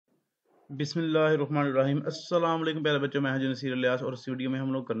बिस्मिल्लाहिर्रहमानिर्रहीम। अस्सलाम वालेकुम प्यारे बच्चों, मैं हूं नसीर और इस वीडियो में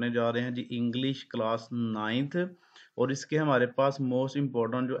हम लोग करने जा रहे हैं जी इंग्लिश क्लास 9th। और इसके हमारे पास मोस्ट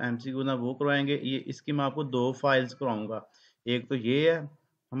इम्पोर्टेंट जो MCQ ना वो करवाएंगे। ये इसकी मैं आपको 2 फाइल्स करवाऊंगा। एक तो ये है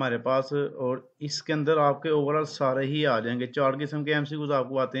हमारे पास, और इसके अंदर आपके ओवरऑल सारे ही आ जाएंगे। 4 किस्म के MCQs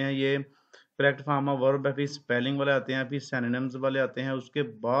आपको आते हैं। ये करेक्ट फॉर्म ऑफ वर्ब है, फिर स्पेलिंग वाले आते हैं, फिर सिनोनिम्स वाले आते हैं, उसके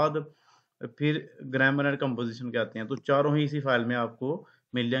बाद फिर ग्रामर एंड कंपोजिशन के आते हैं। तो चारों ही इसी फाइल में आपको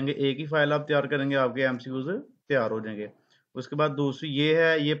मिल जाएंगे। एक ही फाइल आप तैयार करेंगे, आपके MCQs तैयार हो जाएंगे। उसके बाद दूसरी ये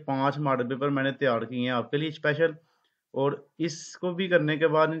है, ये 5 मॉडल पेपर मैंने तैयार किए हैं आपके लिए स्पेशल। और इसको भी करने के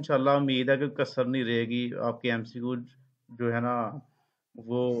बाद इंशाल्लाह उम्मीद है कि कसर नहीं रहेगी। आपके MCQ जो है ना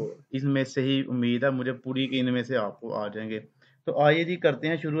वो इनमें से ही उम्मीद है मुझे पूरी कि इनमें से आपको आ जाएंगे। तो आइए जी करते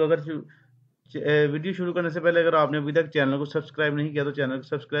हैं शुरू। अगर वीडियो शुरू करने से पहले अगर आपने अभी तक चैनल को सब्सक्राइब नहीं किया तो चैनल को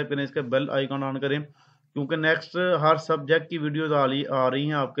सब्सक्राइब करें, इसका बेल आइकॉन ऑन करें, क्योंकि नेक्स्ट हर सब्जेक्ट की वीडियोस आ रही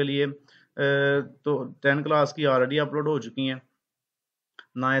हैं आपके लिए। तो 10 क्लास की ऑलरेडी अपलोड हो चुकी हैं।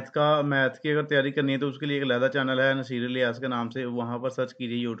 9th का मैथ की अगर तैयारी करनी है तो उसके लिए एक अलहदा चैनल है नसीर इलियास के नाम से, वहाँ पर सर्च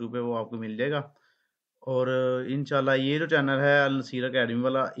कीजिए यूट्यूब पे, वो आपको मिल जाएगा। और इंशाल्लाह ये जो चैनल है अल नसीर अकेडमी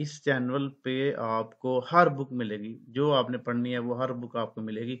वाला, इस चैनल पे आपको हर बुक मिलेगी जो आपने पढ़नी है, वो हर बुक आपको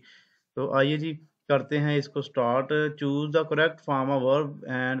मिलेगी। तो आइए जी करते हैं इसको start. Choose the correct form of verb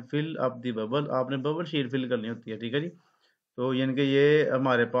and fill up the bubble. आपने बबल शीट फिल करनी होती है, ठीक है जी। तो यानी कि ये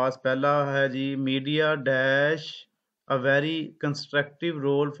हमारे पास पहला है जी, media dash a very constructive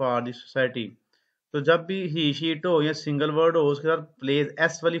role for the society. तो जब भी ही शीट हो या सिंगल वर्ड हो, उसके साथ प्लेज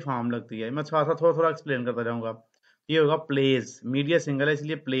एस वाली फॉर्म लगती है। मैं थोड़ा सा थोड़ा थोड़ा एक्सप्लेन करता जाऊंगा। ये होगा प्लेज, मीडिया सिंगल है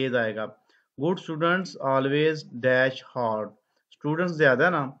इसलिए प्लेज आएगा। Good students always dash hard. Students ज्यादा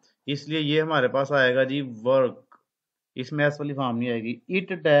है ना, इसलिए ये हमारे पास आएगा जी वर्क। इसमें एस वाली फॉर्म नहीं आएगी।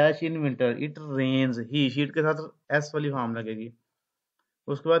 It dash in winter, it rains, he sheet के साथ एस वाली फॉर्म लगेगी।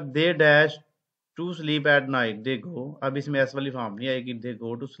 उसके बाद they dash to sleep at night, दे गो, अब इसमें एस वाली फॉर्म नहीं आएगी, दे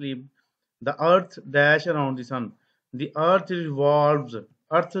go to sleep. The earth dash around the sun, the earth revolves.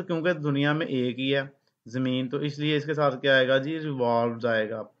 अर्थ क्योंकि दुनिया में एक ही है जमीन, तो इसलिए इसके साथ क्या आएगा जी, रिवॉल्व्स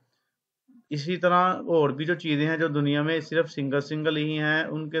आएगा। इसी तरह और भी जो चीजें हैं जो दुनिया में सिर्फ सिंगल सिंगल ही हैं,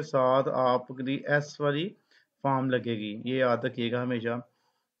 उनके साथ आपकी एस वाली फॉर्म लगेगी, ये याद रखिएगा हमेशा।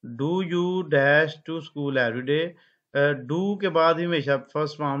 Do you dash to school every day, do के बाद ही हमेशा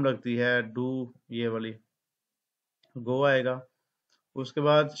फर्स्ट फॉर्म लगती है, डू ये वाली। गो आएगा। उसके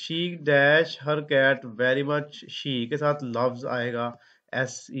बाद she dash her cat very much, she के साथ लव्स आएगा,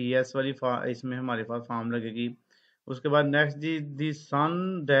 SES वाली इसमें हमारे पास फॉर्म लगेगी। उसके बाद next ji, the sun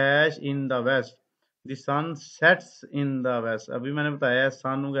dash in the waste, the sun sets in the waste. अभी मैंने बताया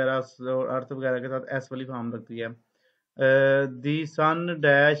सन वगैरह और अर्थ वगैरह के साथ एस वाली फॉर्म लगती है। The sun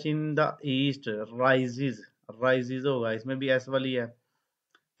dash in the east rises, rises होगा, इसमें भी एस वाली है।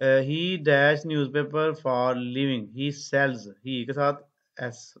 ही dash newspaper for living, he sales, ही के साथ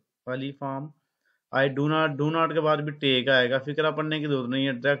एस वाली फॉर्म। आई डू नॉट के बाद भी टेक आएगा, फिक्रा पढ़ने की जरूरत नहीं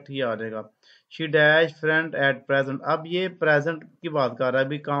है, डायरेक्ट ही आ जाएगा। She dash friend at present, अब ये प्रेजेंट की बात कर रहा है,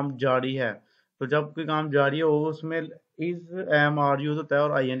 अभी काम जारी है। तो जब कोई काम जारी हो उसमें इज एम आर यूज होता है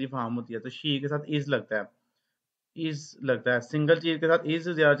और ING फॉर्म होती है, तो शी के साथ इज लगता है, इज लगता है। सिंगल चीज के साथ इज,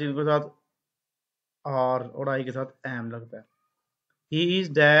 ज्यादा चीज के साथ आर, और आई के साथ एम लगता है। He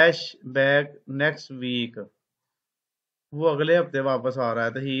is dash back next week, वो अगले हफ्ते वापस आ रहा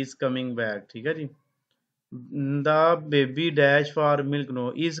है, तो ही इज कमिंग बैक, ठीक है जी। The baby dash for milk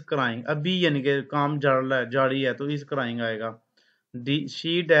no is crying, अभी यानी कि काम जारी है तो इज क्राइंग आएगा। D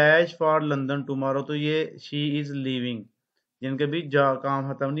she dash for London tomorrow, तो ये शी इज लीविंग, जिनके भी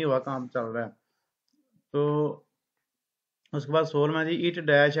काम खत्म नहीं हुआ, काम चल रहा है। तो उसके बाद 16 में जी, it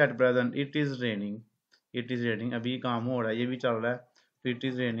dash at present, it is raining, it is raining अभी काम हो रहा है, ये भी चल रहा है, तो it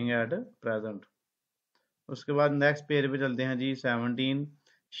is raining at present. उसके बाद नेक्स्ट पेज पे चलते हैं जी, 17।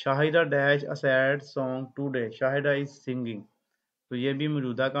 Shahida dash a sad song today, Shahida is singing, तो ये भी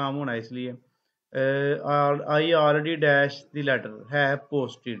मौजूदा काम होना है इसलिए। I already dash the letter है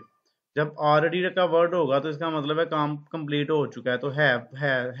पोस्टेड, जब ऑलरेडी का वर्ड होगा तो इसका मतलब है काम कंप्लीट हो चुका है, तो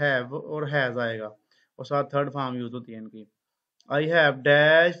हैव और हैज आएगा, और साथ थर्ड फॉर्म यूज होती है इनकी। I have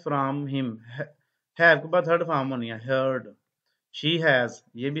dash from him, have के बाद थर्ड फॉर्म होनी है, हर्ड। शी हैज,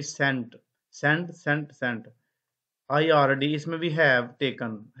 ये भी सेंट, सेंट। आई ऑलरेडी, इसमें भी हैव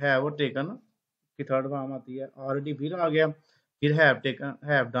टेकन, हैव और टेकन की थर्ड फॉर्म आती है। ऑलरेडी फिर आ गया, फिर हैव टेकन,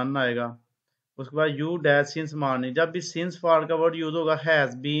 हैव डन आएगा। उसके बाद यू डैश सिंस मॉर्निंग, जब भी सिंस फॉर का वर्ड यूज होगा,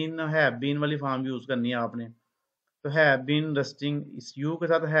 हैव बीन वाली फॉर्म यूज करनी है आपने, तो हैव बीन रस्टिंग, इस यू के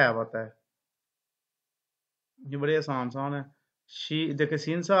साथ हैव आता है, ये बड़े आसान है। शी देखिए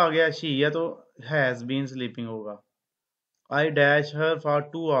सिंस आ गया, शी है तो हैज बीन स्लीपिंग होगा। I dash her for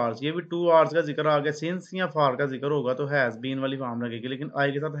 2 hours, ये भी 2 hours का जिक्र आ गया। सिंस या फॉर का जिक्र होगा तो हैज बीन वाली फॉर्म लगेगी, लेकिन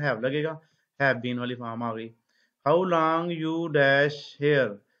आई के साथ हैव लगेगा, हैव बीन वाली फॉर्म आ गई। How long you dash hair,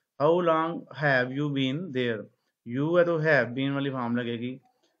 how long have you been there, you है तो हैव बीन वाली फॉर्म लगेगी।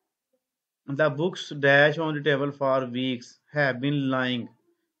 The books dash on the table for weeks have been lying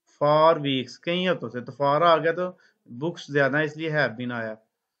for weeks, कई हफ्तों से, तो फॉर आ गया तो बुक्स ज्यादा इसलिए हैव बीन आया।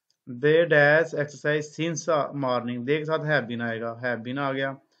 They dash exercise since morning, दे के साथ हैव बीन आएगा, हैव बीन आ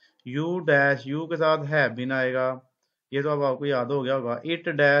गया। यू डैश, यू के साथ हैव बीन आएगा, ये तो अब आपको याद हो गया होगा। It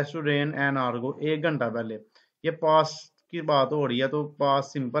dash to rain an hour गो, 1 घंटा पहले, ये पास की बात हो रही है तो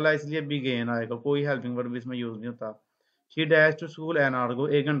पास सिंपल है इसलिए बिगेन आएगा, कोई हेल्पिंग वर्ब इसमें यूज नहीं होता। She dash to school an hour गो,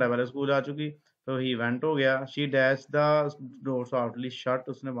 1 घंटा पहले स्कूल आ चुकी, तो ही वेंट हो गया। She dash the door softly shut,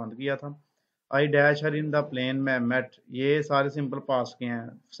 उसने बंद किया था। I dash her in the plane में मेट, ये सारे सिंपल पास के हैं,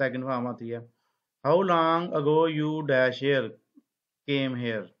 सेकंड फॉर्म आती है। How long ago you dash hair came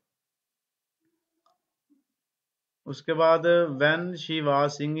here, उसके बाद when she was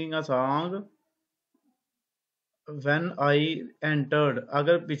singing a song when I entered,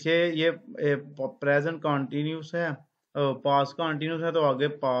 अगर पीछे ये प्रेजेंट कॉन्टिन्यूस है, पास्ट कॉन्टिन्यूस है तो आगे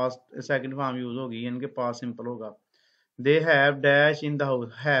पास्ट सेकंड फॉर्म यूज होगी, इनके पास सिंपल होगा। They have dash in the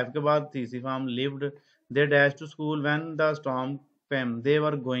house, have के बाद तीसरी form lived. They dash to school when the storm came, they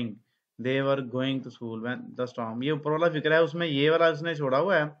were going to school when the storm, ये ऊपर वाला फिक्र है, उसमें ये वाला उसने छोड़ा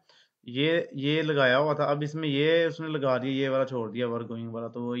हुआ है, ये लगाया हुआ था, अब इसमें ये उसने लगा दिया, ये वाला छोड़ दिया वर गोइंग वाला,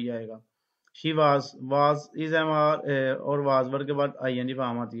 तो वही आएगा। She was is M R, और वाज वर्ड के बाद आई एन जी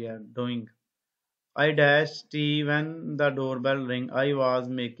फॉर्म आती है, doing. I dash T when the door bell ring, I was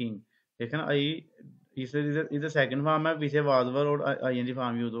making, देखा ना, आई इसे इधर इधर सेकंड फॉर्म है, पीछे वाज वर्ड और I N G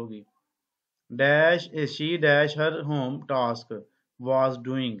form use होगी। Dash she dash her home task was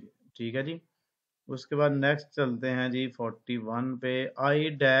doing, ठीक है जी। उसके बाद नेक्स्ट चलते हैं जी 41 पे। I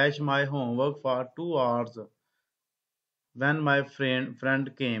dash my homework for 2 hours when my friend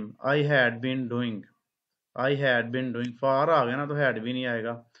came, I had been doing, I had been doing, फार आ गया ना तो हैड भी नहीं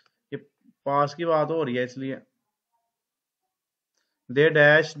आएगा, ये पास की बात हो रही है इसलिए। They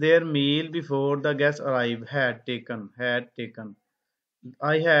dash there meal before the guest arrive, had taken.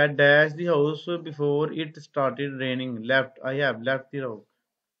 I had dash the house before it started raining, left, I have left the house.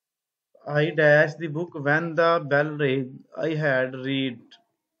 I dash the book when the bell ring, I had read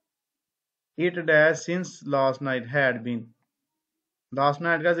it dash since last night, had been, last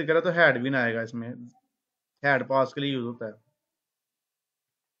night का जिक्र है तो had been आएगा इसमें, had पास के लिए use होता है।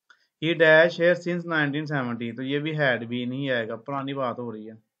 ही डैश हेयर सिंस 1970, तो ये भी हैड भी नहीं आएगा, पुरानी बात हो रही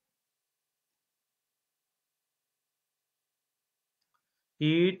है।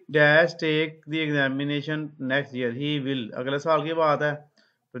 ही dash take the examination next year, he will अगले साल की बात है,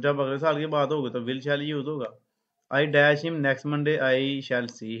 तो जब अगले साल की बात होगी तो विल शैल यूज होगा। I dash him next Monday, I shell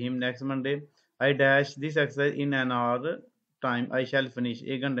see him next Monday. I dash this exercise in an hour time, I shell finish,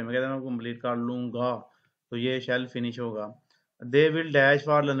 1 घंटे में कहते हैं मैं कंप्लीट कर लूंगा, तो ये शैल फिनिश होगा। They will dash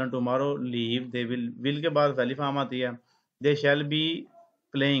for London tomorrow leave, they will के बाद पहली फॉर्म आती है। दे shall be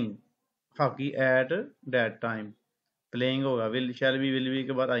playing hockey at that time, playing होगा, विल बी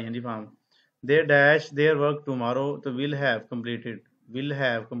के बाद ING form. They dash their work tomorrow, तो विल हैव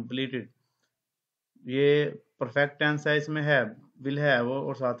कंप्लीटेड, ये परफेक्ट टेंस है, इसमें है विल हैव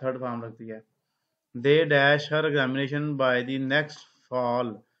और साथ थर्ड फॉर्म लगती है। They dash her examination by the next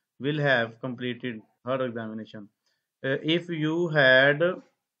fall, will have completed her examination. If you had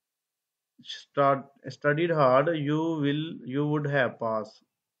studied hard you would have pass,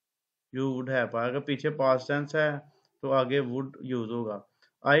 अगर पीछे पास्ट टेंस है तो आगे वुड यूज होगा।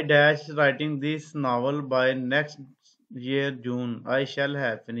 I dash writing this novel bye next year June, I shall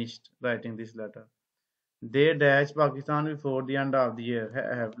have finished writing this letter. They dash Pakistan before the end of the year,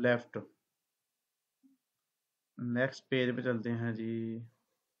 have left. Next page पे चलते हैं जी।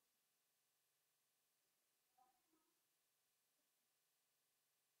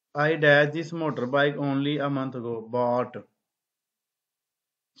 I dash this motor bike only a month ago, bot.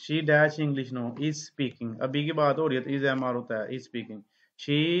 She dash English no, is speaking, अभी की बात हो रही है तो इज एम आर होता है, is speaking.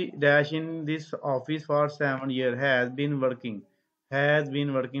 She dash in this office for 7 years, has been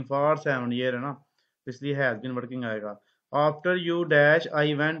working for 7 years है ना, तो इसलिए हैज बीन वर्किंग आएगा। After you dash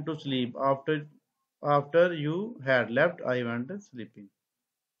I went to sleep, after you had left I went sleeping.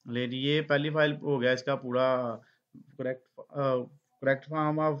 ले ये पहली file हो गया इसका पूरा करेक्ट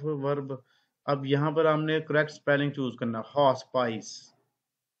फॉर्म ऑफ वर्ब। अब यहाँ पर हमने करेक्ट स्पेलिंग चूज करना, हॉस्पाइस,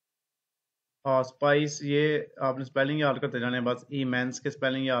 स्पाइस, ये आपने स्पेलिंग याद करते जाने, बस इमेंस के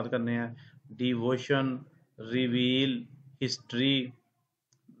स्पेलिंग याद करने हैं। Devotion, reveal, history,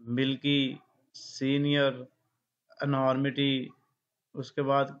 milky, senior, एनॉर्मिटी, उसके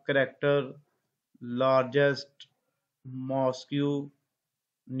बाद character, largest, mosque,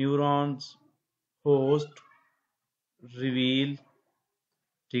 neurons, host, reveal.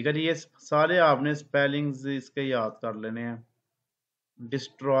 ठीक है जी, ये सारे आपने स्पेलिंग्स इसके याद कर लेने हैं।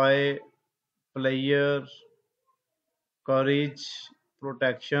 डिस्ट्रॉय, प्लेयर, करेज,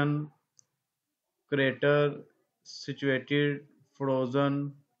 protection, crater, situated,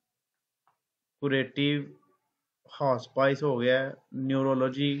 frozen, कुरेटिव, hospice हो गया,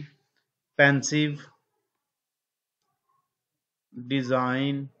 न्यूरोलॉजी, पेंसिव,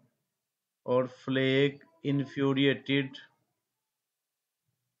 डिजाइन और फ्लेक, इन्फ्यूरिएटेड।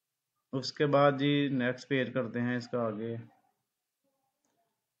 उसके बाद जी नेक्स्ट पेज करते हैं इसका आगे।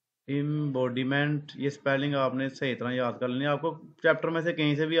 इम्बॉडीमेंट, ये स्पेलिंग आपने सही तरह याद कर लेनी है, आपको चैप्टर में से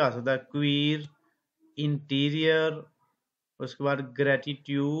कहीं से भी आ सकता है। क्वीर, इंटीरियर, उसके बाद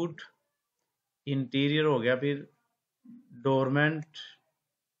ग्रेटिट्यूड, इंटीरियर हो गया, फिर डोरमेंट,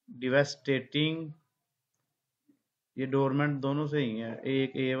 डिवेस्टेटिंग, ये डोरमेंट दोनों से ही है,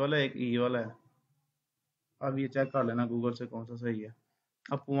 एक ए वाला एक ई वाला है। अब ये चेक कर लेना गूगल से कौन सा सही है।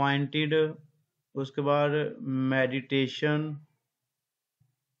 अपॉइंटेड, उसके बाद मेडिटेशन,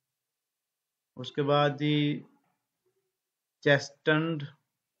 उसके बाद जी चेस्टंड,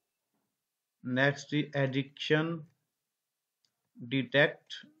 next addiction,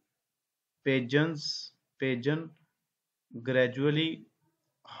 detect, pageants, पेजन, gradually,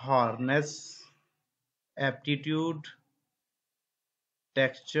 harness, aptitude,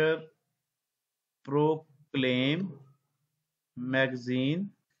 texture, proclaim, magazine,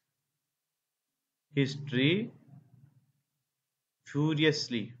 history,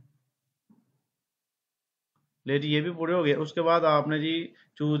 furiously. ले जी, ये भी पूरे हो गए। उसके बाद आपने जी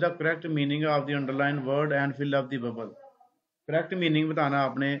choose the correct meaning of the underline word and fill up the bubble. Correct meaning बताना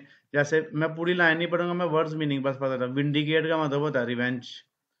आपने। जैसे मैं पूरी लाइन नहीं पढ़ूंगा, मैं वर्ड्स मीनिंग बस पता था। विंडिकेट का मतलब होता है रिवेंज,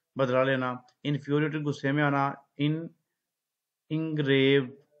 बदला लेना। इन्फ्यूरिएटेड, गुस्से में आना। इन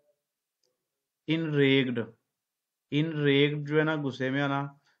इंग्रेव, इनरेग्ड, इनरेग्ड जो है ना गुस्से में आना,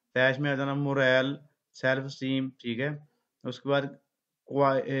 तैश में आ जाना। मोरल, सेल्फ स्टीम, ठीक है। उसके बाद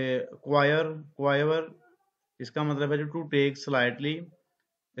क्वायर, क्वायर, इसका मतलब है to take slightly.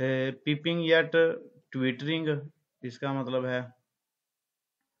 Peeping yet twittering, इसका मतलब है,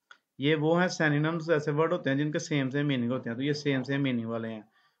 ये वो हैं सिनोनिम्स, ऐसे वर्ड होते हैं जिनके सेम सेम मीनिंग होते हैं, तो ये सेम सेम मीनिंग वाले हैं।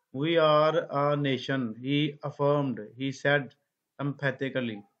 We are a nation, he affirmed, he said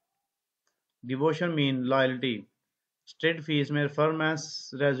एम्पैथिकली। Devotion mean loyalty. Straight fees में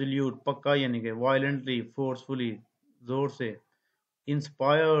फर्मेंस, रेजोल्यूट, पक्का यानी कि। वायलेंटली, फोर्सफुली, जोर से।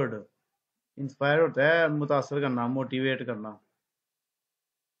 इंस्पायर्ड, इंस्पायर होता है मुतासर करना, मोटिवेट करना।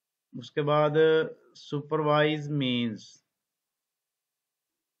 उसके बाद supervise means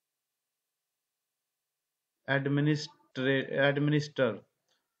administer.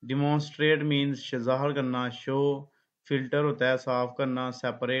 Demonstrate means ज़ाहिर करना, शो। फिल्टर होता है साफ करना,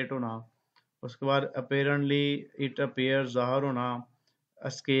 सेपरेट होना। उसके बाद अपेरेंटली, इट अपेयर, ज़ाहिर होना।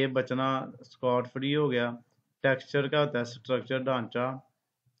 एस्केप, बचना, स्कॉट फ्री हो गया। टेक्सचर का होता है स्ट्रक्चर, ढांचा।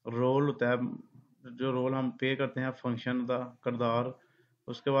 रोल होता है जो रोल हम पे करते हैं, फंक्शन का, किरदार।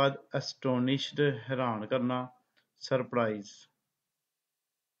 उसके बाद एस्टोनिश्ड, हैरान करना, सरप्राइज।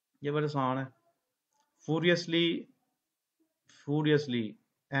 ये बड़ा आसान है। फ्यूरियसली, फ्यूरियसली,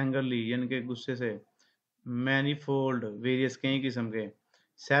 एंगरली यानी कि गुस्से से। मैनीफोल्ड, वेरियस, कई किस्म के।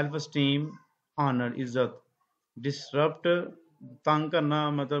 सेल्फ स्टीम, ऑनर, इज्जत। डिस्टर्ब्ड, तंग करना,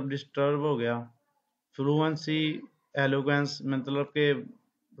 मतलब डिस्टर्ब हो गया। फ्लुएंसी, एलोक्वेंस, मतलब के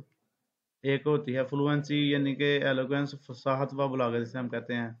एक होती है फ्लुएंसी यानी कि एलोक्वेंस, फसाहत व बुलागत जिसे हम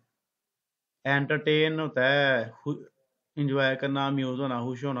कहते हैं। एंटरटेन होता है इंजॉय करना, अम्यूज होना,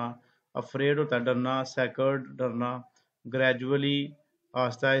 खुश होना। अफ्रेड होता है डरना, सैकर्ड, डरना। ग्रेजुअली,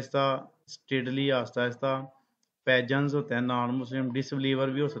 आहिस्ता आहिस्ता। स्टेडली, आहिस्ता आहिस्ता। पैजन्स होते हैं नॉन मुस्लिम। डिसबिलीवर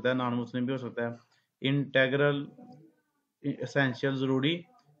भी हो सकता है, नॉन मुस्लिम भी हो सकता है। इंटेग्रल, एसेंशियल, ज़रूरी।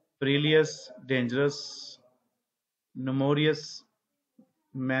 प्रीलियस, डेंजरस। नमोरियस,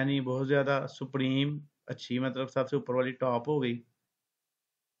 मैनी, बहुत ज़्यादा। सुप्रीम, अच्छी, मतलब सबसे ऊपर वाली, टॉप हो गई।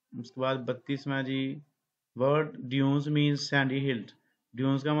 उसके बाद 32वां जी word dunes means Sandy healed.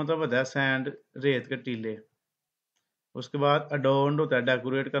 Dunes का मतलब होता है सैंड, रेत के टीले। उसके बाद अडोर्न्ड होता है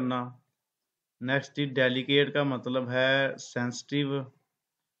डेकोरेट करना। नेक्स्ट डेलिकेट का मतलब है सेंसिटिव।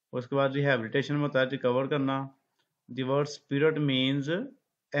 उसके बाद रिहेबिलिटेशन में होता है रिकवर करना। द वर्ड स्पिरिट मीन्स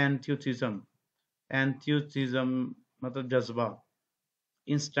एंथ्यूसिज्म, एंथ्यूसिज्म मतलब जज्बा।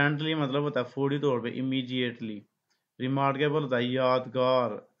 इंस्टेंटली मतलब होता है फौरी तौर पे, इमीडिएटली। रिमार्केबल होता है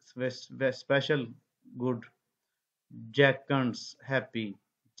यादगार, स्पेशल, गुड। जैकंड्स, हैप्पी।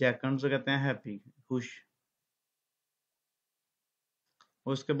 जैकंड्स कहते हैं हैप्पी, खुश।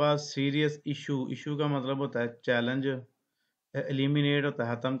 उसके बाद सीरियस इशू, इशू का मतलब होता है चैलेंज। एलिमिनेट होता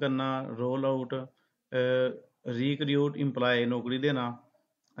है खत्म करना। रोल आउट, रिक्रूट एम्प्लॉय नौकरी देना।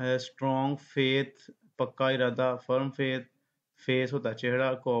 स्ट्रॉन्ग फेथ पक्का इरादा, फर्म फेथ। फेस होता है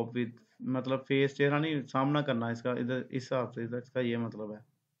चेहरा, कॉप विद मतलब फेस चेहरा नहीं, सामना करना, इसका इधर इस हिसाब से इधर इसका ये मतलब है।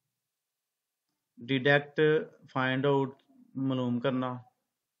 डिडक्ट फाइंड आउट मालूम करना।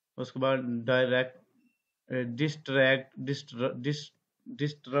 उसके बाद डायरेक्ट डिस्ट्रैक्ट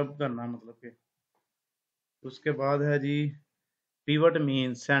डिस्टर्ब करना मतलब के। उसके बाद है जी pivot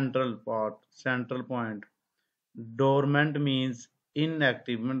means central part, central point. Dormant means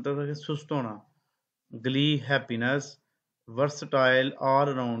inactive मतलब कि सुस्त होना। Glee happiness. Versatile all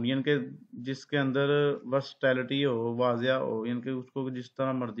around यानी कि जिसके अंदर वर्सटैलिटी हो, वाजिया हो, यानी कि उसको जिस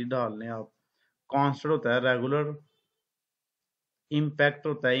तरह मर्जी डाल लें आप। कॉन्स्टेंट होता है रेगुलर। इम्पैक्ट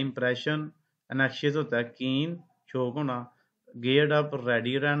होता है इम्प्रेशन। एनेक्शियस होता है कीन, शौक होना। गेयर्ड अप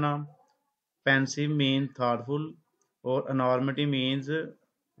रेडी रहना। Pensive mean thoughtful. और अनॉर्मिटी मीन्स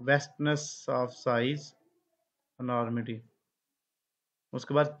वेस्टनेस ऑफ साइज, अनॉर्मिटी।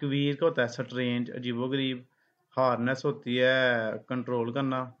 उसके बाद क्वीर का होता है स्ट्रेंज, अजीबोगरीब। हार्नेस होती है कंट्रोल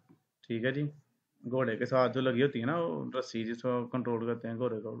करना, ठीक है जी। घोड़े के साथ जो लगी होती है ना वो रस्सी जिसको कंट्रोल करते हैं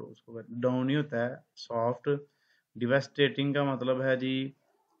घोड़े को, उसको डाउनी होता है सॉफ्ट। डिवेस्टेटिंग का मतलब है जी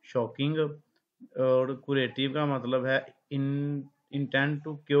शॉकिंग। और कुरेटिव का मतलब है इन इंटेंट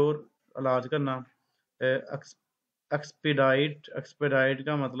टू क्योर, इलाज करना। एक्सपीडाइट, एक्सपीडाइट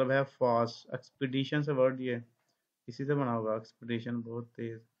का मतलब है फास्ट। एक्सपीडिशन से वर्ड ये इसी से बना होगा, एक्सपीडिशन बहुत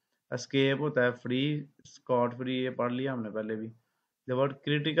तेज। एस्केप होता है फ्री, स्कॉट फ्री, ये पढ़ लिया हमने पहले भी। The word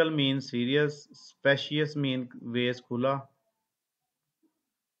critical mean serious. Spacious mean वेस खुला।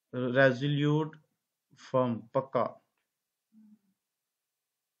 रेजोल्यूट फर्म पक्का।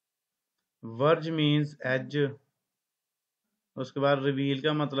 Verge means as. उसके बाद रिवील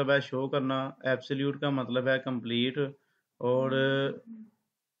का मतलब है शो करना। एब्सोल्यूट का मतलब है कंप्लीट। और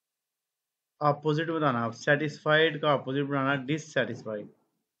अपोजिट बताना, सेटिस्फाइड का अपोजिट बनाना डिससेटिस्फाइड।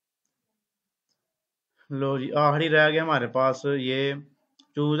 लो जी आखिरी रह गया हमारे पास ये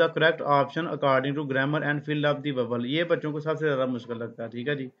choose the correct option according to grammar and fill up the bubble. ये बच्चों को सबसे ज़्यादा मुश्किल लगता है, ठीक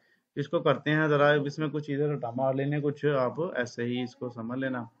है जी। इसको करते हैं ज़रा, इसमें कुछ चीज़ें रटा मार लेने, कुछ आप ऐसे ही इसको समझ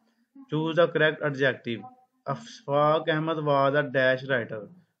लेना। Choose the correct adjective. Afaq Ahmad was a dash writer,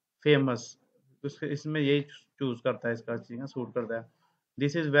 famous. इसमें यही चूज करता है, इसका चीज़ सूट करता है।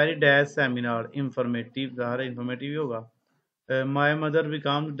 This is very dash seminar, informative, ज़्यादा इंफॉर्मेटिव ही होगा। My mother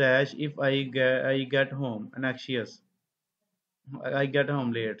becomes dash if I get home anxious. I get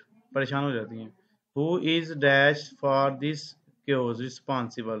home late. परेशान हो जाती हैं। Who is dash for this chaos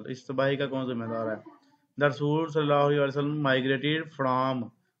responsible? इस तबाही का कौन जिम्मेदार है? The Rasul सल्लल्लाहु अलैहि वसल्लम migrated from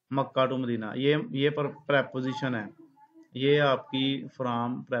Mecca to Medina. ये preposition है। ये आपकी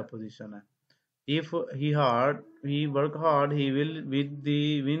from preposition है। If he work hard, he will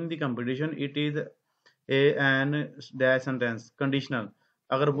win the competition. It is an dash sentence conditional।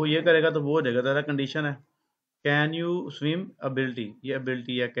 अगर वो ये करेगा तो वो हो जाएगा, तेरा कंडीशन है। कैन यू स्विम, एबिलिटी, ये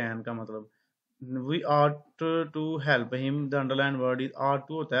एबिलिटी है कैन का मतलब। We art to help him, the underline word is art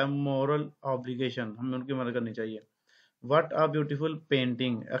to होता है मॉरल ऑब्लिगेशन, हमें उनकी मदद करनी चाहिए। What a beautiful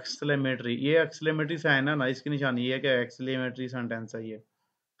painting, exclamatory, ये एक्सक्लेमेटरी साइन है ना, इसकी निशानी ये है कि एक्सक्लेमेटरी सेंटेंस है ये।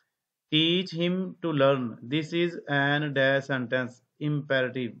 Teach him to learn, this is an dash sentence,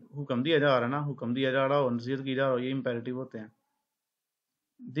 imperative, हुक्म दिया जा रहा है ना, हुक्म दिया जा रहा हो, नसीहत की जा रहा हो, ये इम्पेरेटिव होते हैं।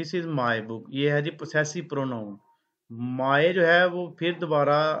 दिस इज माई बुक, ये है जी पोसेसिव प्रोनाउन। माए जो है वो फिर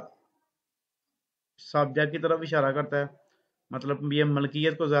दोबारा सब्जेक्ट की तरफ इशारा करता है, मतलब ये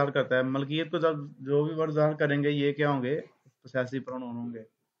मलकियत को ज़ाहिर करता है। मलकियत को जब जो भी वर्ड ज़ाहिर करेंगे ये क्या होंगे, पोसेसिव प्रोनाउन होंगे।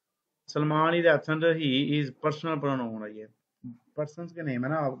 Salman is absent, he is personal pronoun है, ये पर्सन के नेम है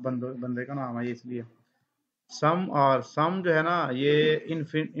ना, बंदे का नाम है ये, इसलिए। सम और सम जो है ना ये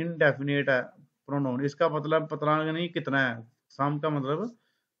इनडेफिनेट है प्रोनाउन, इसका मतलब पता नहीं कितना है, सम का मतलब,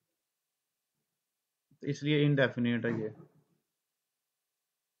 इसलिए इनडेफिनेट है ये।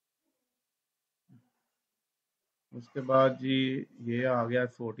 उसके बाद जी ये आ गया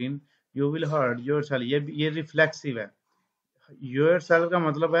 14। You will hurt your self, ये रिफ्लेक्सिव है। योर सेल्फ का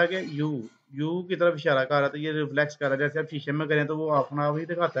मतलब है कि यू की तरफ इशारा कर रहा है, तो ये रिफ्लेक्स कर रहा है, जैसे आप शीशे में करें तो वो अपना ही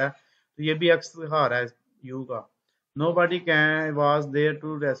दिखाता है, तो ये भी अक्स दिखा रहा है यू का। No buddy can was there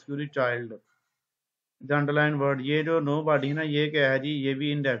to rescue the child, the underline word, ये जो नो बॉडी है ना ये क्या है जी, ये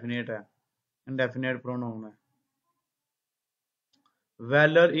भी इंडेफिनेट है, इंडेफिनेट प्रोनाउन है।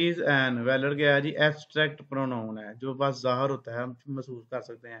 वेलर इज एन, वेलर क्या है जी, एब्स्ट्रैक्ट प्रोनाउन है जो बस जाहिर होता है, हम महसूस कर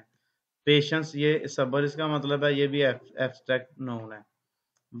सकते हैं। पेशेंस, ये सब्र इसका मतलब है, ये भी एब्स्ट्रैक्ट नाउन है।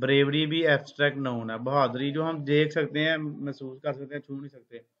 ब्रेवरी भी एब्स्ट्रैक्ट नाउन है। बहादुरी जो हम देख सकते हैं, महसूस कर सकते हैं, छू नहीं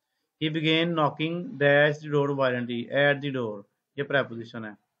सकते। ही begin knocking dash the door violently at the door, ये प्रेपोजिशन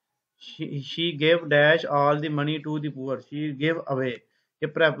है। she gave dash all the money to the poor, she gave away, ये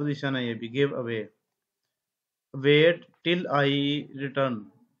प्रेपोजिशन है, ये भी give away। wait till I return,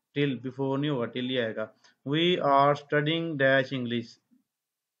 till before नहीं होगा, till ही आएगा। we are studying dash English,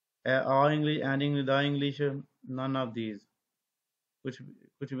 our English and English, the English, none of these,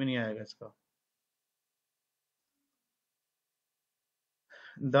 कुछ भी नहीं आएगा इसका।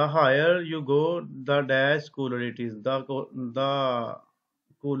 the higher you go the dash cooler it is, the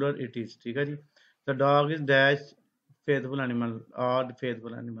cooler it is, ठीक है जी। the dog is dash faithful animal, or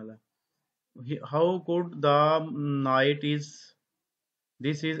faithful animal है। how could the night is,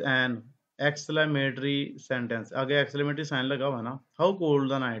 this is an exclamatory sentence, आगे exclamatory sign लगा हुआ है ना। how cold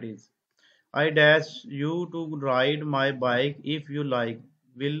the night is, I dash you to ride my bike if you like,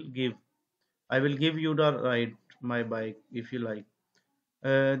 will give, I will give you the ride my bike if you like।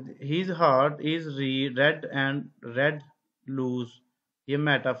 his heart is red and red loose, ये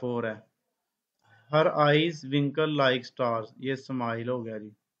metaphor है। her eyes winkle like stars, ये smile हो गया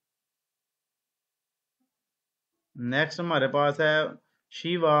जी। Next हमारे पास है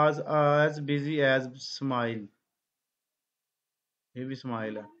she was as busy as smile, ये भी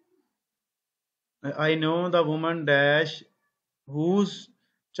smile है। I know the woman dash whose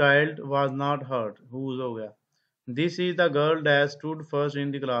child was not hurt, whose हो गया। This is the girl dash stood first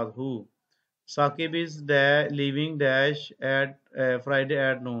in the class, who. Saqib is living dash at Friday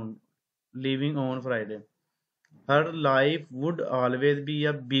at noon, living on Friday. Her life would always be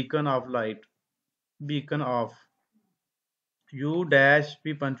a beacon of light, beacon of. You dash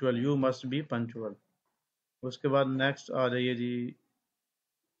B punctual, you must be punctual. उसके बाद next आ जाइए जी।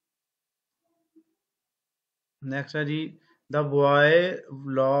 Next है जी the boy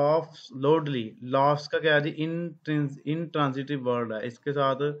laughs loudly, laughs का क्या है जी, इन transitive word है, इसके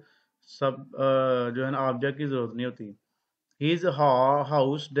साथ सब जो है ना ऑब्जेक्ट की जरूरत नहीं होती। His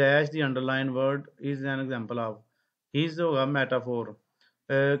house dash the underline word is an example of, his होगा metaphor.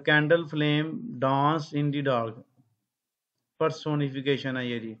 Candle flame dance in the dark, personification है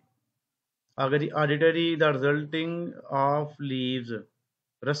ये जी। आगे जी auditory the resulting of leaves,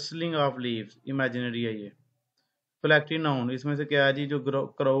 rustling of leaves, imaginary है ये। कलेक्टिव नाउन इसमें से क्या है जी, जो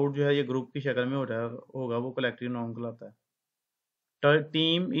क्राउड जो है ये ग्रुप की शक्ल में होगा वो कलेक्टिव नाउन कहलाता है।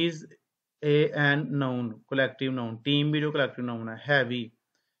 Team is A N noun, collective noun, team भी जो कलेक्टिव नाउन है। Heavy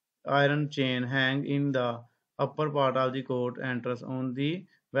iron chain hang in the upper part of the court entrance on the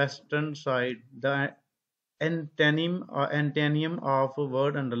western side, the एंटेनियम of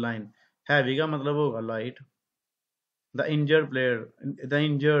word underline, heavy का मतलब होगा light. The injured player, the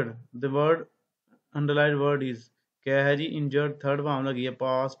injured, the word underline word is, क्या है जी, injured, third form लगी है,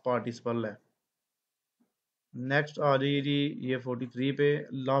 past participle है। Next आ जाइए जी ये 43 पे,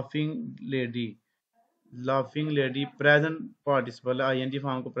 laughing lady, laughing lady present participle है, आईएनजी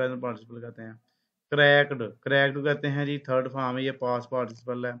फॉर्म को प्रेजेंट पार्टिसिपल कहते हैं। क्रैक्ड, क्रैक्ड कहते हैं जी, थर्ड फॉर्म है, ये पास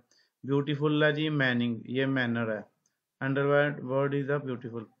पार्टिसिपल है। ब्यूटीफुल है जी मैनिंग, ये मैनर है। Underworld word is a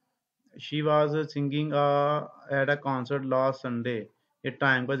beautiful. She was singing at a concert last Sunday, ये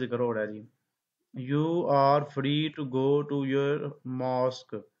टाइम का जिक्र हो रहा है जी। You are free to go to your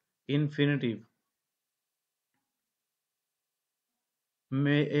mosque, infinitive।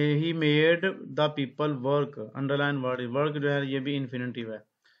 He made the people work, underline word, work जो है ये भी infinitive है।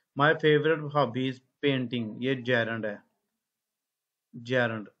 My favorite hobby is painting, ये gerund है,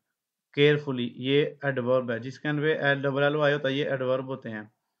 gerund। Carefully ये adverb है, जिसके अंदर डबल एल वाई होता है, ये adverb होते हैं।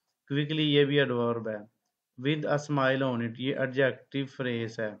 Quickly ये भी adverb है। With a smile on it, ये adjective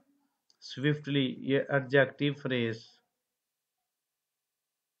phrase है। Swiftly ये adjective phrase।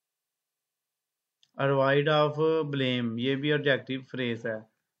 Avoid of blame, ये भी एडजेक्टिव फ्रेज है।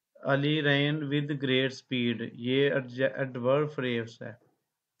 Ali ran with great speed, ये एडवर्ब फ्रेज है।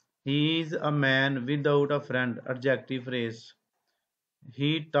 He is a man without a friend, adjective phrase.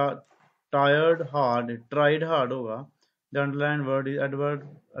 He tired hard, tried hard होगा। The underline word is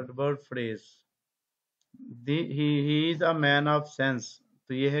adverb phrase. He is a man of sense,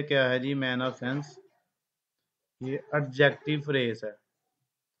 तो ये है क्या है जी, man of sense, ये adjective phrase है।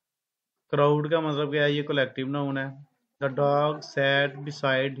 Crowd का मतलब क्या है, ये कलेक्टिव नाउन है। The dog set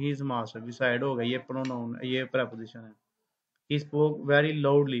beside his master, beside होगा ये प्रोनाउन, ये प्रेपोजिशन है। He spoke very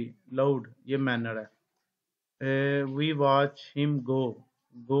loudly, loud ये मैनर है। वी वॉच हिम गो,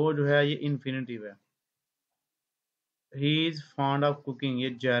 गो जो है ये इन्फिनिटिव है। He is fond of cooking, ये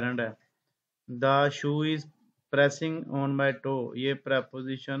जेरंड है। The shoe is pressing on my to, ये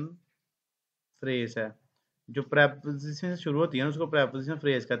प्रेपोजिशन फ्रेज है। जो प्रेपोजिशन से शुरू होती है ना उसको प्रेपोजिशन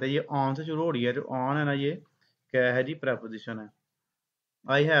फ्रेज कहते हैं। ये ऑन से शुरू हो रही है, जो ऑन है ना ये क्या है जी, प्रेपोजिशन है।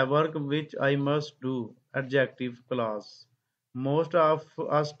 I have work which I must do, adjective class. Most of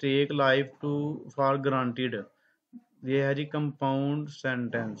us take life to for granted, ये है जी compound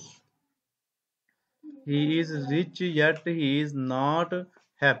sentence. He is rich yet he is not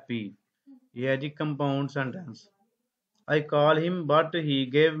happy, ये है जी compound sentence. I call him but he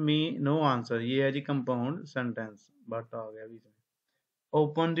gave me know answer, ये है जी compound sentence. But आ गया बीच में।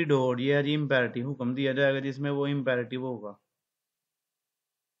 Open the door, ये है जी इम्पेरेटिव, हुक्म दिया जाएगा जिसमें वो इम्पेरेटिव होगा।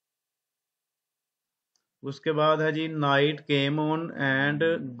 उसके बाद है जी night came on and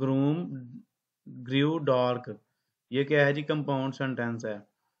groom grieve dark, ये क्या है जी कंपाउंड सेंटेंस है।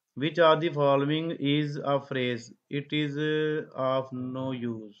 Which are the following is a phrase, it is of no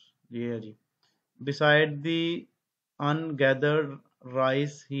use, ये है जी। बिसाइड द अनगैदर्ड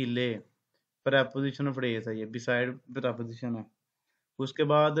राइस ही ले, प्रेपोजिशन फ्रेज है ये, बिसाइड प्रेपोजिशन है। उसके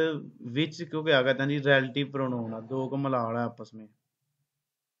बाद विच को क्या कहते हैं जी, रिलेटिव प्रोनाउन है, दो को मिला रहा है आपस में।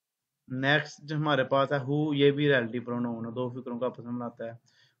 नेक्स्ट हमारे पास है हु, ये भी रिलेटिव प्रोनाउन है, दो फिक्रों का आपस में मिलाता है।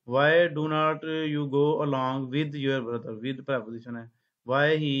 Why do not you go along with your brother, with preposition है।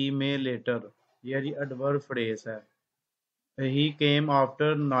 वाई ही मे लेटर, ये जी एडवर्ब फ्रेज है। ही came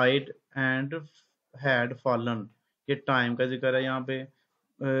after night and had fallen, ये टाइम का जिक्र है यहाँ पे।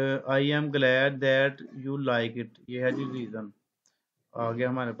 I am glad that you like it, ये है जी रीजन, आ गया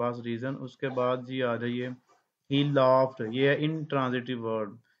हमारे पास रीजन। उसके बाद जी आ जाइए, ही लाफ्ड, ये है intransitive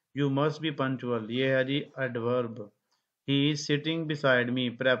word. You must be punctual, ये है जी adverb. He is sitting beside me,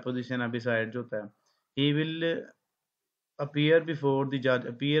 preposition है बिसाइड जो होता है। He will appear before the जज,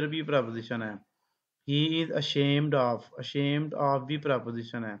 अपीयर भी प्रेपोजिशन है। ही इज अशेम्ड ऑफ भी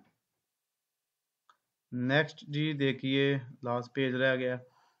प्रेपोजिशन है। नेक्स्ट जी देखिए, लास्ट पेज रह गया।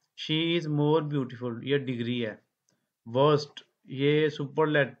 शी इज मोर ब्यूटीफुल, ये डिग्री है। वर्स्ट, ये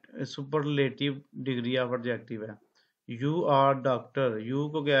सुपरलेटिव डिग्री ऑफ एडजेक्टिव है। यू आर डॉक्टर, यू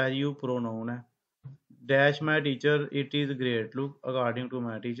को क्या है, यू प्रोनाउन है। Dash my teacher it is great, look according to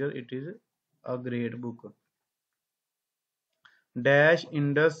my teacher it is a great book. Dash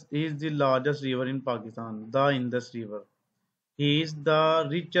Indus is the largest river in Pakistan, the Indus river. He is the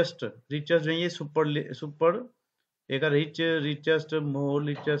richest, richest जो है ये super एक rich, richest, मोर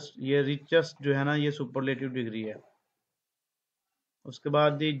richest, ये richest जो है ना ये superlative degree है। उसके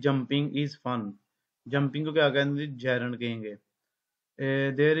बाद दी जंपिंग इज फन, जंपिंग को क्या कहेंगे, जैरन कहेंगे।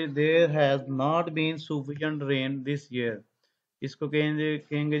 There has not been sufficient rain this year, इसको कहेंगे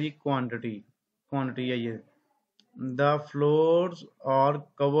कहेंगे जी क्वांटिटी, क्वांटिटी है ये। The floors are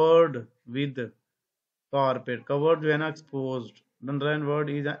covered with carpet, covered जो है ना exposed, underline word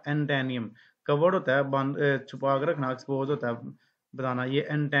is एंटेनियम। Covered होता है बंद, छुपा कर रखना, एक्सपोज होता है बताना। ये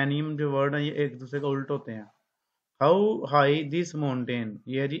एंटेनियम जो वर्ड है ये एक दूसरे का उल्ट होते हैं। हाउ हाई दिस माउंटेन,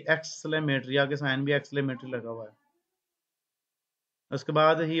 ये है जी एक्सक्लेमेटरी, आगे साइन भी एक्सक्लेमेटरी लगा हुआ है। उसके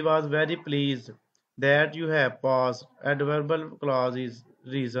बाद he was very please that you have pass, adverbial clause is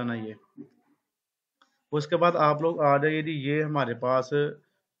reason है ये। उसके बाद आप लोग आ जाइए जी, ये हमारे पास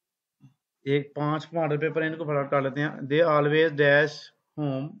एक 5 मॉडल पेपर, इनको फटाफट कर लेते हैं। They always dash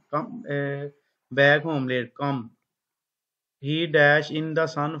home come, back home late come. He dash in the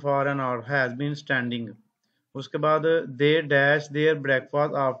sun for an hour, has been standing. उसके बाद they dash there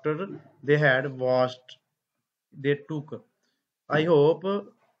breakfast after they had washed, they took. I hope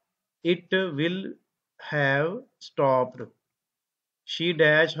it will have stopped. She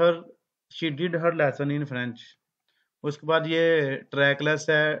dash her, she did her lesson in French. उसके बाद ये trackless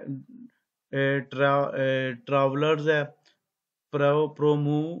है, travellers है,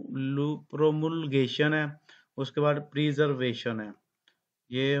 प्रोमुलगेशन है। उसके बाद प्रिजर्वेशन है।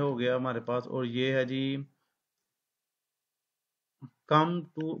 ये हो गया हमारे पास। और ये है जी कम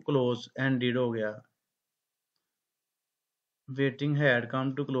टू क्लोज, एंडेड हो गया। Waiting had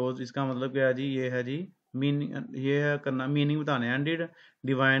come to close, इसका मतलब क्या है जी, ये है जी मीनिंग, ये है करना, मीनिंग बताने। एंडेड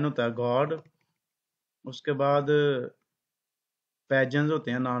डिवाइन होता है गॉड। उसके बाद पैजेंस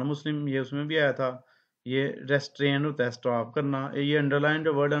होते हैं नॉन मुस्लिम, ये उसमें भी आया था। ये रेस्ट्रेन होता है स्टॉप करना। ये अंडरलाइन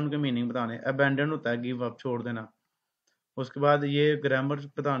जो वर्ड है उनके मीनिंग बताने। अबेंडन होता है गिव अप, छोड़ देना। उसके बाद ये ग्रामर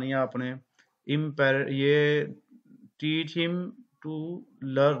बतानी है आपने। ये टीच हिम टू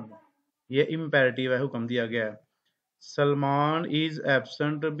लर्न, ये इम्पेरेटिव है, हुक्म दिया गया है। Salman is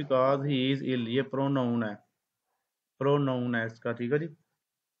absent because he is इल, ये प्रोनाउन है, प्रोनाउन है इसका, ठीक है जी।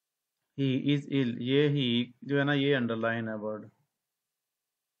 ही इज इल, ये ही जो है ना ये अंडरलाइन है वर्ड,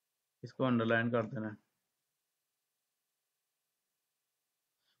 इसको अंडरलाइन कर देना है।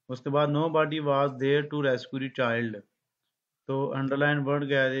 उसके बाद know body was there to rescue the child, तो अंडरलाइन वर्ड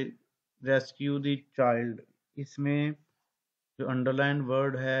क्या है, रेस्क्यू द चाइल्ड। इसमें जो अंडरलाइन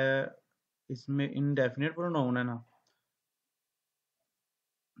वर्ड है इसमें इनडेफिनेट प्रोनाउन है ना,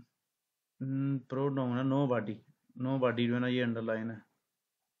 प्रोनाउन है नो बॉडी, नो बॉडी जो है ना ये अंडरलाइन है।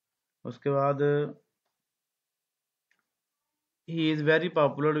 उसके बाद he is very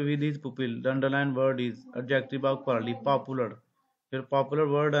popular with his pupil, the underline word is adjective of quality popular, फिर popular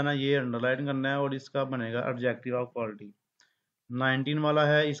word है ना ये अंडरलाइन करना है और इसका बनेगा adjective of quality। 19 वाला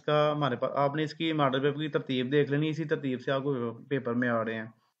है इसका हमारे पास, आपने इसकी मॉडल पेपर की तरतीब देख लेनी, इसी तरतीब से आपको पेपर में आ रहे हैं,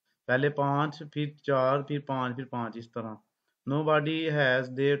 पहले 5 फिर 4 फिर 5 फिर 5 इस तरह। Know body has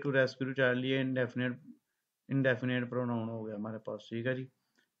their to rescue child, ये इंडेफिनेट प्रोनाउन हो गया हमारे पास, ठीक है जी।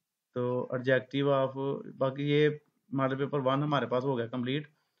 तो एडजेक्टिव ऑफ, बाकी ये मॉडल पेपर 1 हमारे पास हो गया कंप्लीट।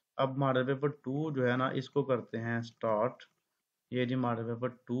 अब मॉडल पेपर 2 जो है ना इसको करते हैं स्टार्ट। ये जी मॉडल पेपर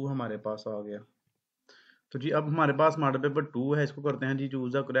 2 हमारे पास आ गया। तो जी अब हमारे पास मॉडल पेपर 2 है, इसको करते हैं जी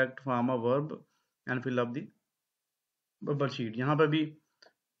choose the correct form of verb and fill up the bubble sheet. यहाँ पे भी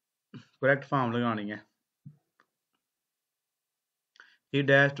करेक्ट फॉर्म लगानी है। ही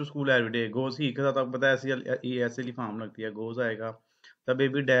dash to school every day, goes he के साथ आपको पता है ऐसी ऐसे फॉर्म लगती है, गोज आएगा। The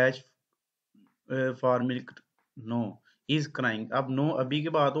baby dash for milk, no is crying. अब नो अभी की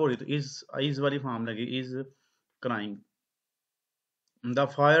बात हो रही तो इज वाली फॉर्म लगी, is crying. The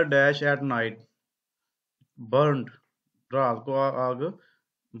fire dash at night burned, रात को आग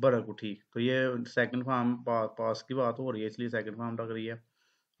भड़क उठी। तो ये सेकंड फॉर्म पास की बात हो रही है इसलिए सेकंड फॉर्म लग रही है।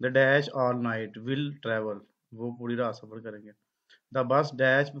 The dash all night will travel, वो पूरी रात सफर करेंगे। The bus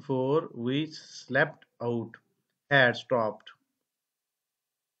dash before we slept out had stopped.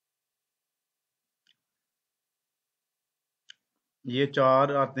 ये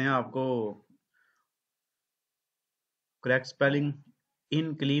 4 आते हैं आपको correct spelling.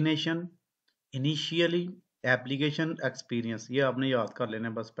 Inclination, initially, application, experience, ये आपने याद कर लेना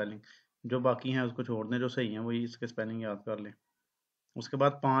है बस स्पेलिंग, जो बाकी हैं उसको छोड़ दें, जो सही हैं वही इसके स्पेलिंग याद कर लें। उसके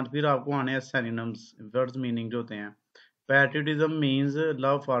बाद 5 फिर आपको आने हैं सिनोनिम्स, वर्ड्स मीनिंग जो होते हैं। Patriotism means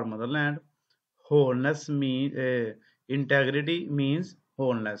love for Motherland, wholeness mean integrity means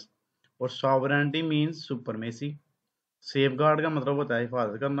wholeness, और sovereignty means supremacy. Safe guard का मतलब होता है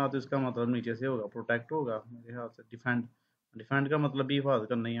हिफाजत करना, तो इसका मतलब नीचे से होगा प्रोटेक्ट होगा मेरे ख्याल से। डिफेंड, डिफेंड का मतलब भी हिफाजत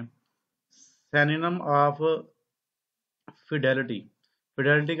करना ही है। सिनोनिम ऑफ फिडेलिटी,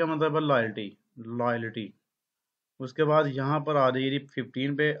 फिडेलिटी का मतलब है लॉयल्टी, लॉयल्टी। उसके बाद यहाँ पर आ रही है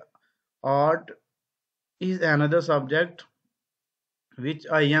 15 पे, art is another subject which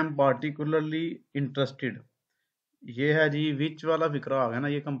I am particularly interested. ये है जी विच वाला फिक्रा आ गया ना,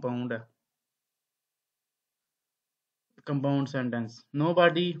 ये कंपाउंड है, compound sentence. Know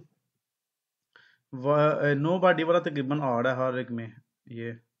body, know body वाला तकरीबन आड़ है हर एक में।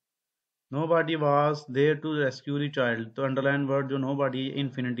 ये know body was there to rescue the child, तो अंडरलाइन वर्ड जो नो बॉडी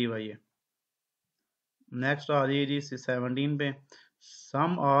इन्फिनिटिव है ये। नेक्स्ट आ रही है जी 17 पे,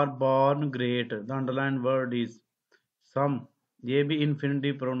 some are born great, the underline word is some, ये भी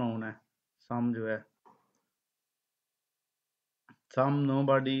इन्फिनिटिव प्रोनाउन है, सम जो है, सम, नो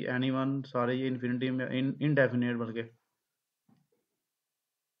बॉडी, एनीवन, सारे ये इन्फिनिटिव में इनडेफिनेट बल्कि।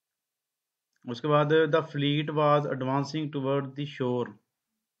 उसके बाद the fleet was advancing toward the shore,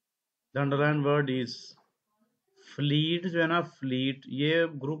 the underline word is fleet जो है ना, फ्लीट ये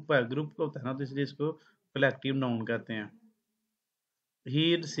ग्रुप है, ग्रुप का होता है ना, तो इसलिए इसको कलेक्टिव नाउन कहते हैं।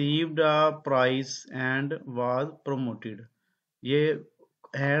 He received a prize and was promoted, ये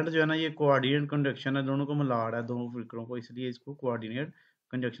एंड जो है ना ये कोऑर्डिनेट कंजक्शन है, दोनों को मिला रहा है दोनों फिक्रों को, इसलिए इसको कोऑर्डिनेट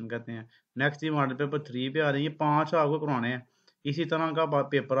कंजक्शन कहते हैं। नेक्स्ट ये मॉडल पेपर 3 पे आ रही है, 5 आपको करवाने हैं। इसी तरह का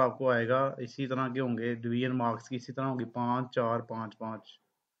पेपर आपको आएगा, इसी तरह के होंगे डिवीजन मार्क्स की, इसी तरह होगी 5 4 5 5।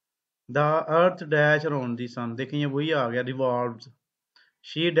 The earth dash around the सन, देखें ये वही आ गया, revolves.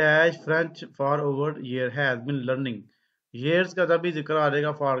 She dash French for over year has been learning, years का जब भी जिक्र आ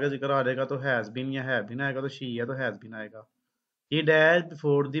जाएगा, फॉर का जिक्र आ जाएगा तो हैज बीन या हैव बीन आएगा, तो शी है तो हैज बीन आएगा। ही dash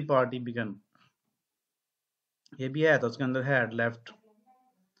before the party begin, ये भी है तो उसके अंदर had left.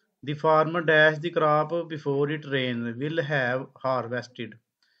 The farmer dash the crop before it rain will have harvested,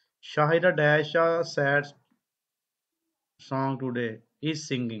 Shahida dash a sad song today is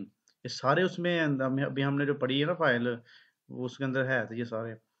singing, ये सारे उसमें अभी हमने जो पढ़ी है ना फाइल, वो उसके अंदर है तो ये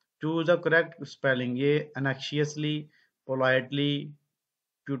सारे। चूज द करेक्ट स्पेलिंग, ये अनैक्शियसली, पोलाइटली,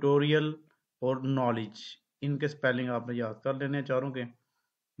 ट्यूटोरियल और नॉलेज, इनके स्पेलिंग आपने याद कर लेने हैं चारों के।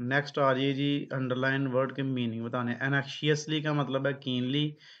 नेक्स्ट आ रही है जी अंडरलाइन वर्ड के मीनिंग बताने। एनैक्शियसली का मतलब है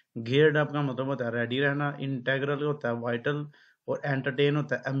कीनली, गियर्ड अप का मतलब होता है रेडी रहना, इंटेग्रल होता है वाइटल, और एंटरटेन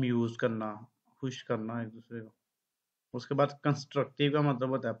होता है अम्यूज करना, खुश करना एक दूसरे को। उसके बाद कंस्ट्रक्टिव का मतलब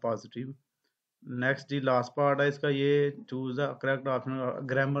होता है पॉजिटिव। नेक्स्ट जी लास्ट पार्ट है इसका, ये choose the correct option,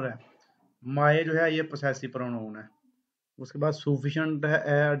 grammar है। माय जो है ये पोसेसिव प्रोनाउन है। उसके बाद सफिशिएंट है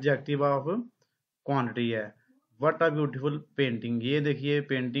एडजेक्टिव ऑफ क्वांटिटी है। व्हाट अ ब्यूटीफुल पेंटिंग, ये देखिए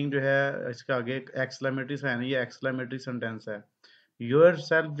पेंटिंग जो है इसके आगे एक्सक्लेमेटरी साइन है, ये एक्सक्लेमेटरी सेंटेंस है। योर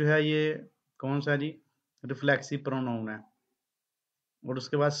सेल्फ जो है ये कौन सा जी, रिफ्लेक्सिव प्रोनाउन है। और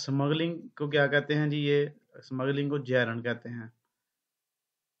उसके बाद स्मगलिंग को क्या कहते हैं जी, ये स्मगलिंग को जैरन कहते हैं।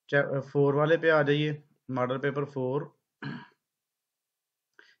 4 वाले पे आ जाइए, model paper 4।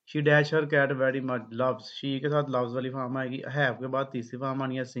 She dash her cat very much loves, she के साथ लव्स वाली फॉर्म आएगी। हैव के बाद तीसरी फॉर्म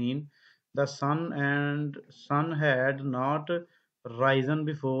आनी है scene. The sun had not Ryzen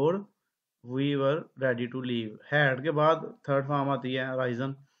before we were ready to leave, had के बाद थर्ड फॉर्म आती है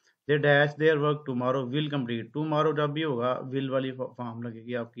Ryzen. They dash their work tomorrow will complete, tomorrow जब भी होगा विल वाली फॉर्म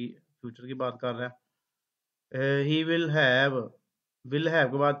लगेगी आपकी, फ्यूचर की बात कर रहा है। ही विल हैव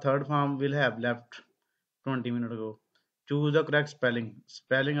के बाद third form will have left 20 minute को। Choose the correct spelling,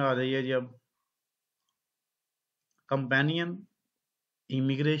 spelling आ रही है जी अब। कंपेनियन,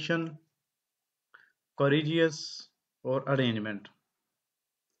 इमिग्रेशन, कोरिजियस और अरेंजमेंट,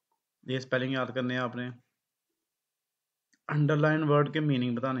 ये स्पेलिंग याद करने हैं आपने। अंडरलाइन वर्ड के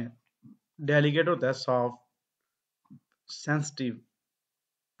मीनिंग बताने। डेलिकेट होता है सॉफ्ट, सेंसिटिव,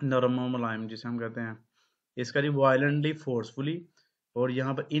 नरम और मुलायम जिसे हम कहते हैं। इसका जी वायलेंटली, फोर्सफुली, और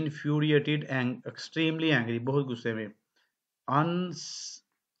यहाँ पर इन्फ्यूरिएटेड, एक्सट्रीमली एंग्री, बहुत गुस्से में।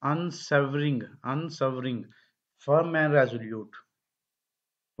 अनसवरिंग, अनसवरिंग, फर्म एंड रेजोल्यूट।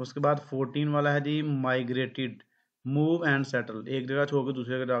 उसके बाद 14 वाला है जी माइग्रेटेड, मूव एंड सेटल, एक जगह छोड़ के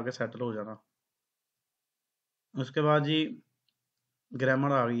दूसरी जगह जाके सेटल हो जाना। उसके बाद जी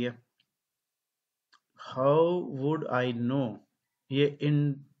ग्रामर आ गई है। हाउ वुड आई नो, ये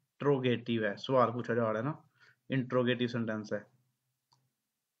इंट्रोगेटिव है, सवाल पूछा जा रहा है ना, इंट्रोगेटिव सेंटेंस है।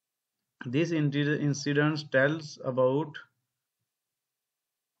 This incident tells about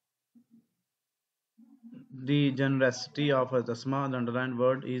the generosity of तस्मा, the underline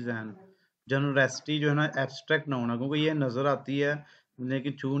word is an. Generosity जो है ना एब्स्ट्रैक्ट नाउन है, क्योंकि ये नजर आती है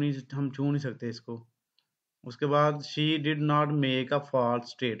लेकिन हम छू नहीं सकते इसको। उसके बाद she did not make a false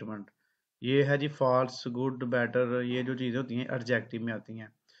statement, ये है जी फॉल्स, गुड, बेटर, ये जो चीज़ें होती हैं एडजेक्टिव में आती हैं।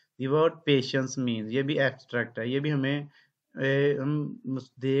 दी वर्ड पेशेंस मीन, ये भी एब्स्ट्रैक्ट है, ये भी हम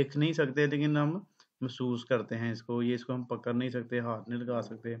देख नहीं सकते लेकिन हम महसूस करते हैं इसको, ये इसको हम पकड़ नहीं सकते, हाथ नहीं लगा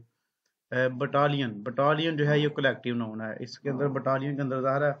सकते। बटालियन, बटालियन जो है ये कलेक्टिव नाउन है, इसके अंदर बटालियन के अंदर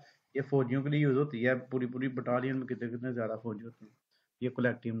ज़ाहिर है ये फौजियों के लिए यूज होती है, पूरी पूरी बटालियन में कितने कितने ज़्यादा फौजी होते हैं, ये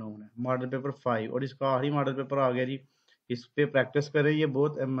कलेक्टिव नाउन है। मॉडल पेपर 5 और इसका आखिरी मॉडल पेपर आ गया जी, इस पे प्रैक्टिस करें, ये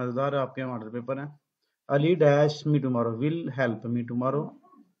बहुत मज़ेदार आपके मॉडल पेपर है। Ali dash me tomorrow will help me tomorrow,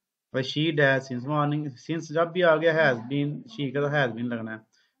 she dash since morning, since जब भी आ गया हैज बीन, शी का तो हैज बीन लगना है।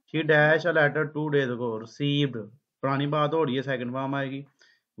 She dash a letter 2 days ago received, पुरानी बात हो रही है, सेकंड फॉर्म आएगी।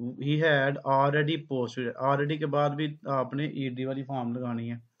 He had already posted, already के बाद भी आपने ईडी वाली फॉर्म लगानी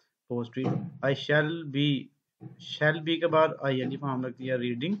है, पोस्टेड। आई शैल बी के बाद आई एन जी फॉर्म लगती है,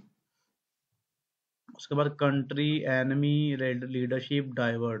 रीडिंग। उसके बाद कंट्री, एनिमी, लीडरशिप,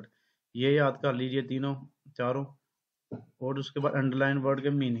 डाइवर्ट, ये याद कर लीजिए तीनों चारों। और उसके बाद अंडरलाइन वर्ड के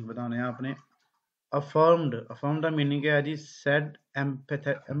मीनिंग बताने हैं आपने। अफर्म्ड, अफर्म का मीनिंग क्या है जी, सेड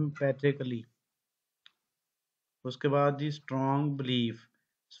एम्पैथिकली। उसके बाद G strong belief,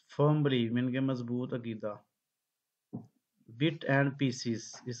 firm belief mean के मजबूत अकीदा। बिट एंड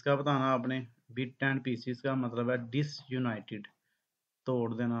पीसीस, इसका बताना आपने। बिट एंड पीसीस का मतलब है डिसयूनाइटेड,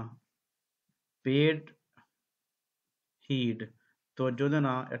 तोड़ देना। पेड हीड, तवज्जो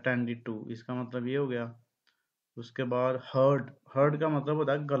देना, अटेंडेड टू, इसका मतलब ये हो गया। उसके बाद हर्ड, हर्ड का मतलब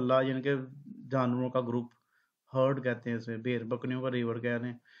होता है गला, यानी कि जानवरों का ग्रुप, हर्ड कहते हैं इसे, भेड़ बकरियों का रिवर कह रहे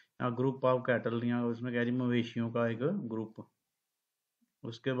हैं, यहाँ ग्रुप ऑफ कैटल, यहाँ उसमें कह रही मवेशियों का एक ग्रुप।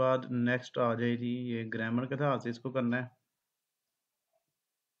 उसके बाद नेक्स्ट आ जाएगी, ये ग्रामर के हिसाब से इसको करना है।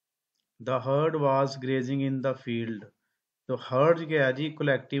 The heard was grazing in the field, तो हर्ड क्या है जी,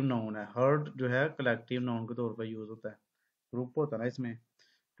 कलेक्टिव नाउन है, हर्ड जो है कलेक्टिव नाउन के तौर पर यूज होता है, ग्रुप होता है ना इसमें।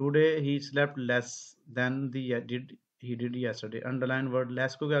 Today he slept less then he did yesterday, underline word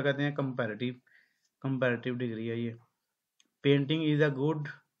less को क्या कहते हैं, कंपैरेटिव, कंपैरेटिव डिग्री है ये। Painting is a good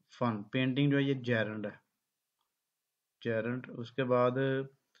fun, painting जो है ये जेरंड है, जेरंड। उसके बाद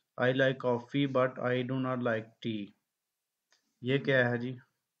I like coffee but I do not like T, ये क्या है जी,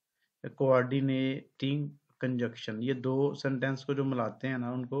 कोऑर्डिनेटिंग कंजक्शन, ये दो सेंटेंस को जो मिलाते हैं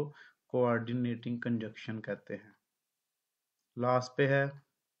ना उनको कोऑर्डिनेटिंग कंजक्शन कहते हैं। लास्ट पे है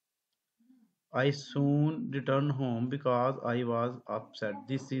आई सून return home because I was upset,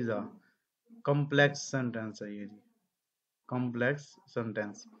 this is a complex sentence है ये जी, कॉम्प्लेक्स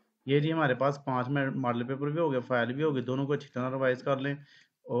सेंटेंस। ये जी हमारे पास 5 मॉडल पेपर भी हो गए, फाइल भी हो गई, दोनों को अच्छी तरह रिवाइज कर लें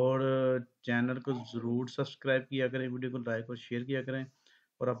और चैनल को ज़रूर सब्सक्राइब किया करें, वीडियो को लाइक और शेयर किया करें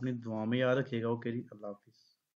और अपनी दुआ में याद रखिएगा। ओके जी, अल्लाह हाफिज़।